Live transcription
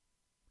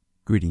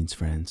Greetings,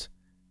 friends,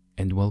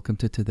 and welcome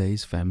to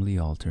today's Family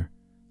Altar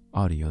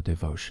audio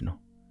devotional.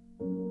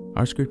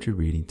 Our scripture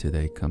reading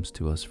today comes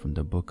to us from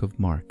the book of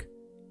Mark,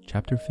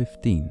 chapter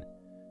 15,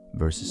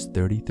 verses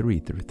 33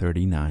 through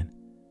 39,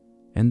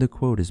 and the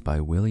quote is by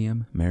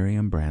William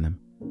Marion Branham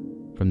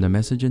from the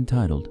message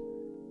entitled,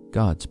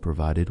 God's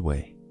Provided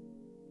Way.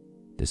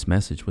 This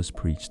message was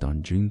preached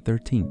on June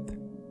 13th,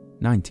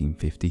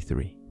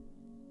 1953.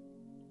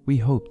 We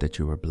hope that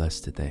you are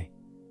blessed today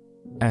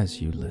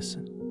as you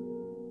listen.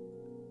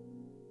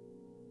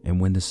 And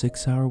when the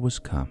 6th hour was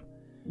come,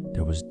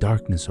 there was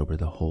darkness over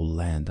the whole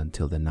land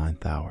until the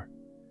 9th hour.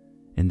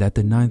 And at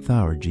the 9th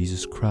hour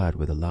Jesus cried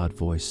with a loud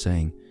voice,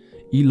 saying,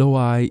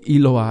 Eloi,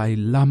 Eloi,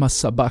 lama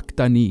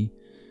sabachthani,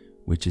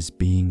 which is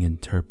being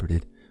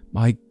interpreted,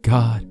 my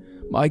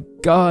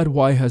God,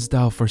 why hast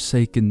thou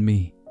forsaken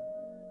me?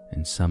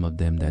 And some of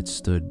them that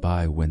stood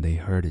by when they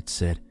heard it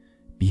said,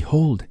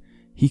 Behold,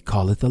 he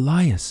calleth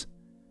Elias.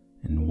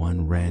 And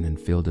one ran and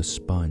filled a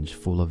sponge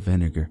full of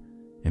vinegar,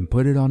 and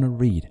put it on a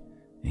reed,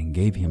 and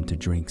gave him to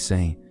drink,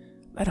 saying,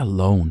 Let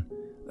alone,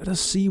 let us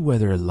see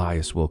whether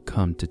Elias will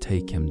come to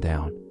take him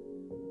down.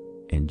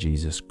 And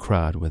Jesus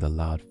cried with a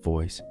loud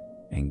voice,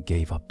 and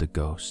gave up the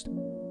ghost.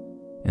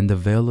 And the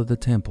veil of the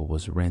temple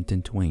was rent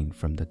in twain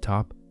from the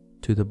top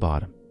to the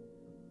bottom.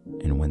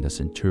 And when the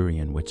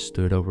centurion which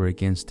stood over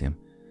against him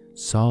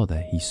saw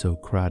that he so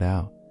cried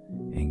out,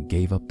 and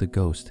gave up the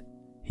ghost,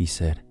 he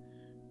said,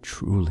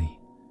 Truly,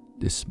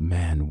 this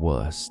man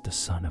was the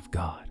Son of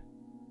God.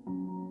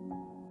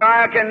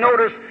 I can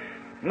notice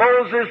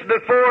Moses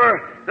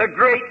before the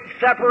great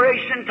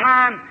separation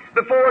time,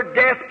 before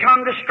death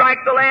come to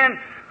strike the land,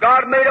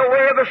 God made a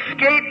way of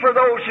escape for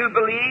those who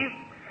believe.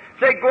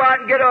 Say, go out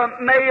and get a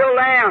male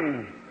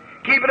lamb.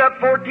 Keep it up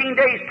 14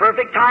 days.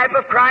 Perfect type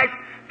of Christ.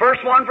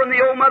 First one from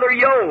the old mother,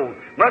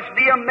 must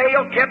be a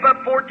male kept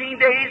up 14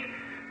 days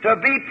to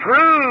be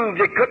proved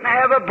it couldn't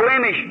have a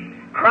blemish.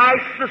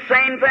 Christ's the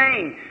same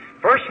thing.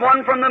 First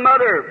one from the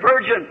mother,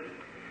 virgin,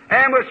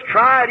 and was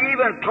tried.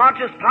 Even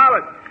Pontius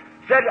Pilate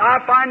said, I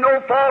find no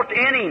fault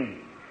in him.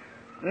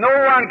 No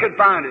one could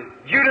find it.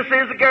 Judas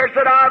Iscariot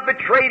said, I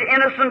betrayed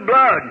innocent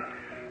blood.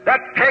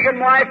 That pagan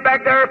wife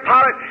back there,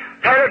 Pilate,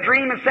 had a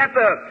dream and sent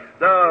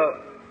the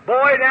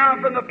boy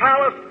down from the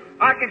palace.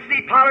 I can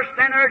see Pilate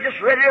standing there just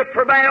ready to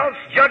pronounce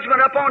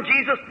judgment upon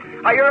Jesus.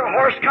 I hear a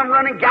horse come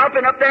running,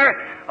 galloping up there.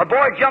 A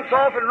boy jumps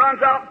off and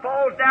runs out and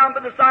falls down by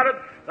the side of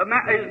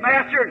his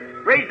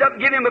master, raised up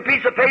and give him a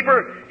piece of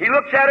paper. He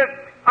looks at it.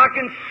 I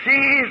can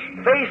see his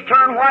face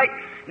turn white.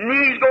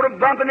 Knees go to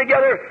bumping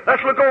together.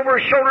 Let's look over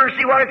his shoulder and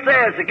see what it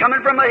says. It's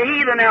coming from a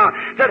heathen now.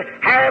 It said,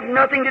 have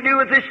nothing to do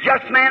with this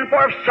just man, for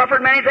I've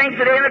suffered many things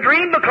today in a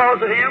dream because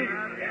of him.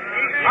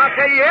 I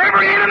tell you,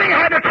 every enemy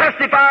had to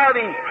testify of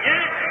him.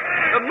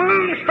 The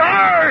moon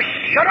stars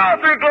shut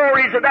off their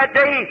glories of that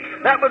day.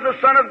 That was the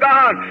Son of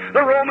God.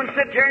 The Romans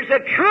sit here and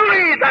said,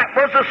 truly, that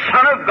was the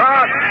Son of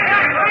God.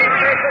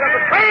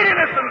 Betrayed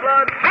innocent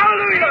blood.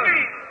 Hallelujah.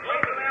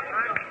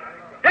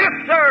 Yes,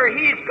 sir,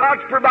 He's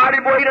God's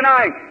provided way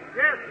tonight.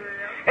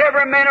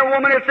 Every man or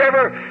woman that's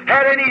ever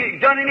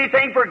done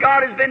anything for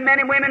God has been men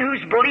and women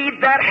who's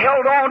believed that,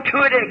 held on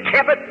to it, and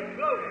kept it.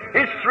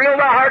 It's thrilled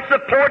the hearts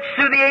of poets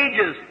through the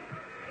ages.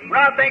 When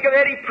I think of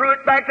Eddie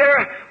Pruitt back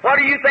there, what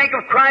do you think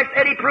of Christ?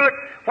 Eddie Pruitt,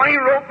 when he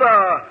wrote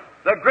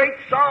the great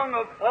song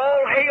of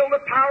All Hail the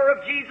Power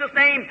of Jesus'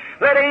 Name,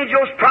 let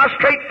angels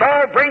prostrate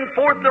fall, bring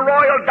forth the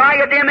royal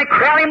diadem, and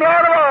crown him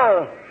Lord of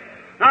all.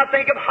 I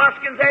think of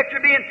Hoskins after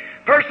being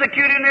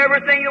persecuted and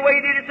everything the way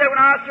he did. It said, when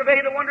I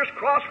survey the wondrous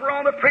cross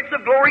whereon the Prince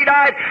of Glory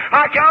died,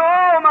 I count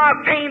all my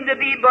pain to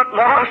be but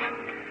loss.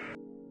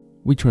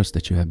 We trust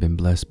that you have been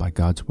blessed by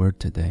God's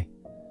Word today.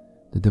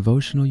 The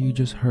devotional you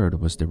just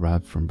heard was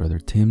derived from Brother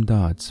Tim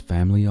Dodd's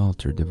Family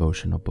Altar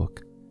devotional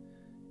book.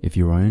 If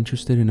you are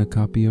interested in a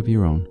copy of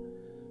your own,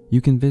 you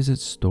can visit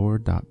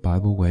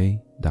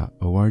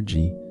store.bibleway.org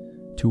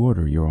to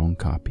order your own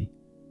copy.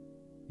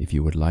 If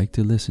you would like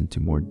to listen to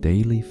more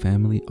daily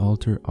Family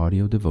Altar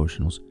audio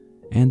devotionals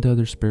and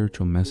other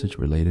spiritual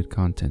message-related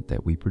content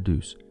that we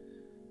produce,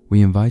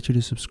 we invite you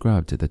to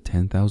subscribe to the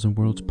 10,000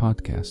 Worlds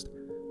podcast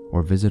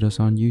or visit us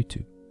on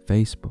YouTube,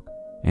 Facebook,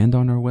 and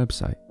on our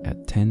website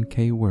at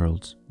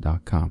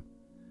 10kworlds.com.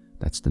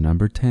 That's the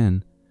number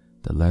 10,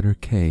 the letter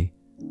K,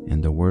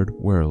 and the word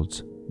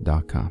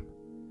worlds.com.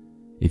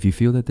 If you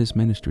feel that this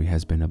ministry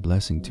has been a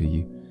blessing to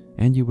you,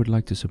 and you would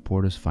like to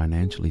support us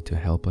financially to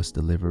help us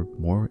deliver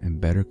more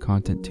and better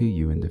content to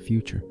you in the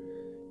future,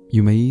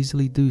 you may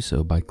easily do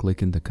so by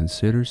clicking the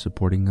Consider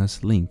Supporting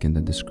Us link in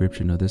the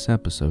description of this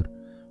episode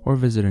or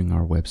visiting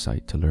our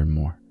website to learn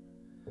more.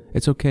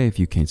 It's okay if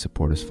you can't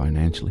support us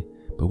financially,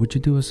 but would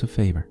you do us a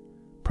favor?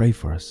 Pray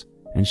for us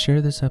and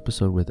share this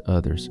episode with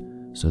others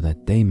so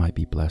that they might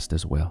be blessed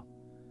as well.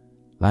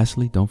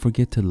 Lastly, don't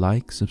forget to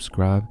like,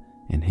 subscribe,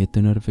 and hit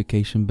the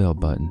notification bell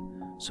button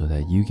so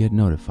that you get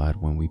notified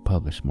when we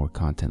publish more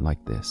content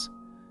like this.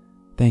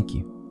 Thank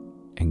you,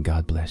 and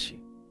God bless you.